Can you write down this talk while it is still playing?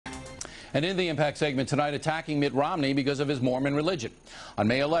And in the Impact segment tonight, attacking Mitt Romney because of his Mormon religion. On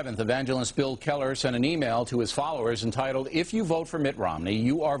May 11th, evangelist Bill Keller sent an email to his followers entitled, "If you vote for Mitt Romney,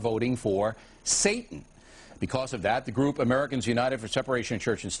 you are voting for Satan." Because of that, the group Americans United for Separation of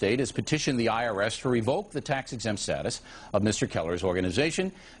Church and State has petitioned the IRS to revoke the tax-exempt status of Mr. Keller's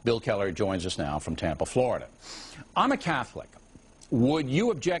organization. Bill Keller joins us now from Tampa, Florida. I'm a Catholic. Would you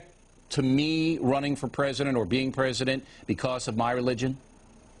object to me running for president or being president because of my religion?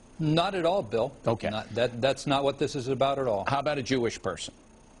 Not at all, Bill. Okay. That's not what this is about at all. How about a Jewish person?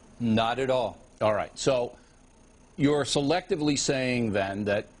 Not at all. All right. So you're selectively saying then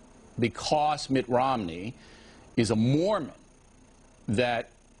that because Mitt Romney is a Mormon, that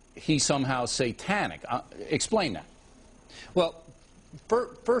he's somehow satanic. Explain that. Well,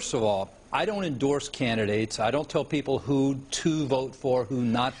 first of all, I don't endorse candidates. I don't tell people who to vote for, who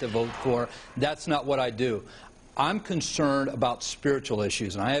not to vote for. That's not what I do. I'm concerned about spiritual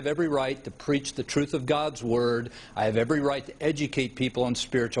issues, and I have every right to preach the truth of God's Word. I have every right to educate people on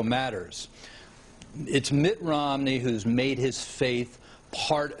spiritual matters. It's Mitt Romney who's made his faith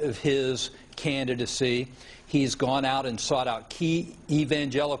part of his candidacy. He's gone out and sought out key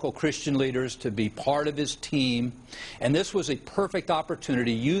evangelical Christian leaders to be part of his team. And this was a perfect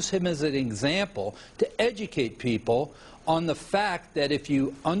opportunity to use him as an example to educate people on the fact that if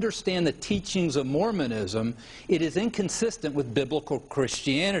you understand the teachings of Mormonism, it is inconsistent with biblical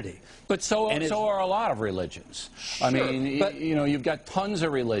Christianity. But so are a lot of religions. Sure, I mean, you know, you've got tons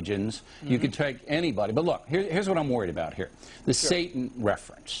of religions. You could take anybody. But look, here's what I'm worried about here. The Satan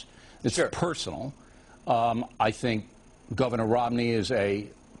reference. It's personal. I think Governor Romney is a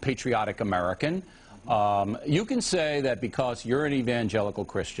patriotic American. You can say that because you're an evangelical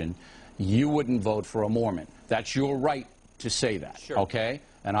Christian, you wouldn't vote for a Mormon. That's your right to say that, okay?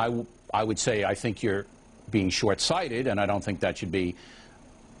 And I would say I think you're being short-sighted, and I don't think that should be,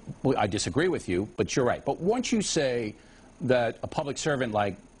 I disagree with you, but you're right. But once you say that a public servant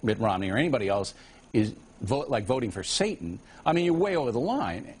like Mitt Romney or anybody else is voting for Satan, I mean, you're way over the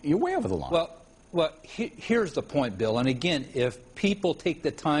line. You're way over the line. Well, here's the point, Bill. And again, if people take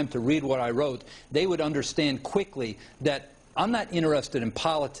the time to read what I wrote, they would understand quickly that I'm not interested in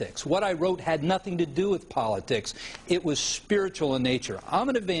politics. What I wrote had nothing to do with politics. It was spiritual in nature. I'm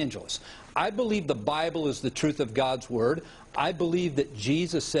an evangelist. I believe the Bible is the truth of God's Word. I believe that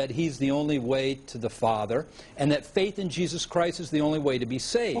Jesus said He's the only way to the Father, and that faith in Jesus Christ is the only way to be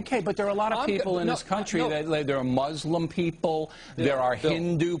saved. Okay, but there are a lot of people in this country. There are Muslim people. There are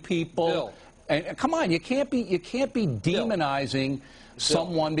Hindu people. Bill. And come on, you can't be demonizing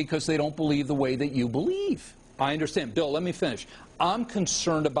someone because they don't believe the way that you believe. I understand. Bill, let me finish. I'm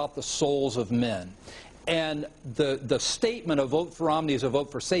concerned about the souls of men. And the statement of vote for Romney is a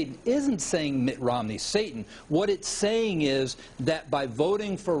vote for Satan isn't saying Mitt Romney's Satan. What it's saying is that by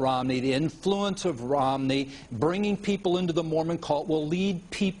voting for Romney, the influence of Romney, bringing people into the Mormon cult will lead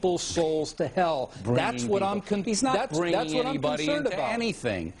people's souls to hell. That's what I'm concerned about. He's not bringing anybody into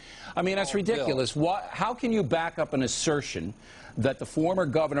anything. I mean, that's ridiculous. How can you back up an assertion that the former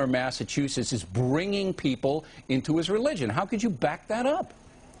governor of Massachusetts is bringing people into his religion? How could you back that up?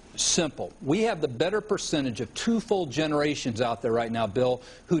 Simple. We have the better percentage of two-full generations out there right now, Bill,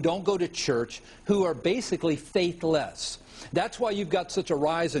 who don't go to church, who are basically faithless. That's why you've got such a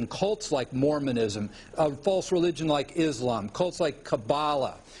rise in cults like Mormonism, a false religion like Islam, cults like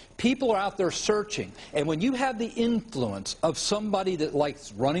Kabbalah. People are out there searching, and when you have the influence of somebody that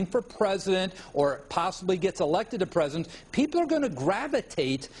likes running for president or possibly gets elected to president, people are going to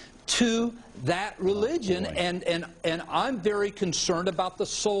gravitate to that religion, and I'm very concerned about the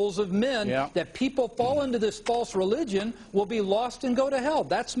souls of men, that people fall into this false religion will be lost and go to hell.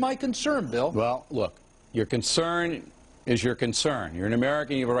 That's my concern, Bill. Well, look, your concern is your concern. You're an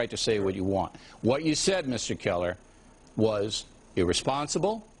American, you have a right to say what you want. What you said, Mr. Keller, was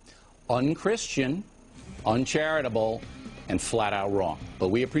irresponsible, unchristian, uncharitable, and flat-out wrong. But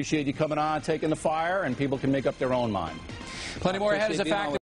we appreciate you coming on, taking the fire, and people can make up their own mind. Plenty more ahead as a fact.